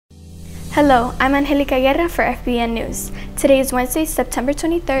Hello, I'm Angelica Guerra for FBN News. Today is Wednesday, September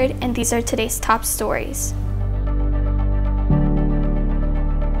 23rd, and these are today's top stories.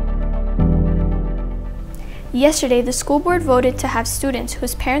 Yesterday, the school board voted to have students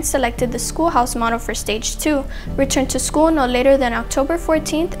whose parents selected the schoolhouse model for Stage 2 return to school no later than October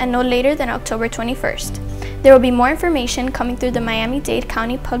 14th and no later than October 21st. There will be more information coming through the Miami-Dade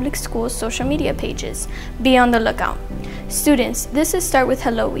County Public Schools social media pages. Be on the lookout. Students, this is Start with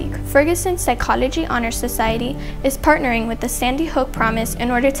Hello Week. Ferguson Psychology Honor Society is partnering with the Sandy Hook Promise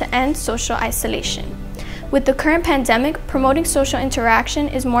in order to end social isolation. With the current pandemic, promoting social interaction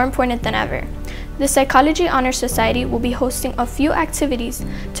is more important than ever. The Psychology Honor Society will be hosting a few activities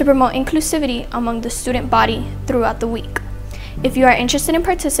to promote inclusivity among the student body throughout the week. If you are interested in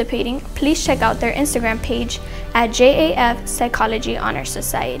participating, please check out their Instagram page at JAF Psychology Honor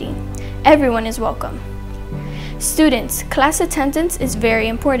Society. Everyone is welcome. Students, class attendance is very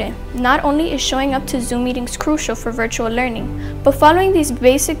important. Not only is showing up to Zoom meetings crucial for virtual learning, but following these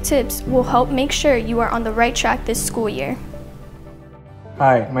basic tips will help make sure you are on the right track this school year.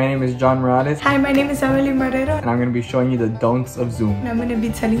 Hi, my name is John Morales. Hi, my name is Emily Marrero. And I'm going to be showing you the don'ts of Zoom. And I'm going to be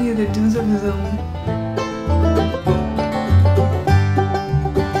telling you the do's of Zoom.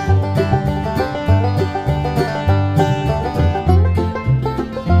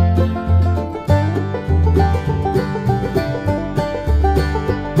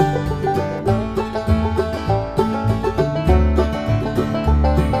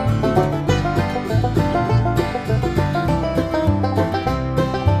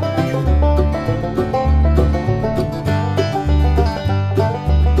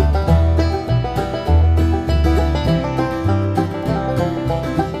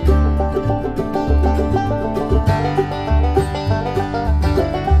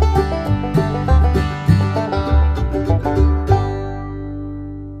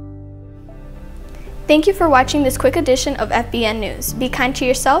 Thank you for watching this quick edition of FBN News. Be kind to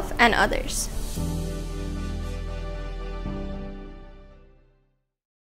yourself and others.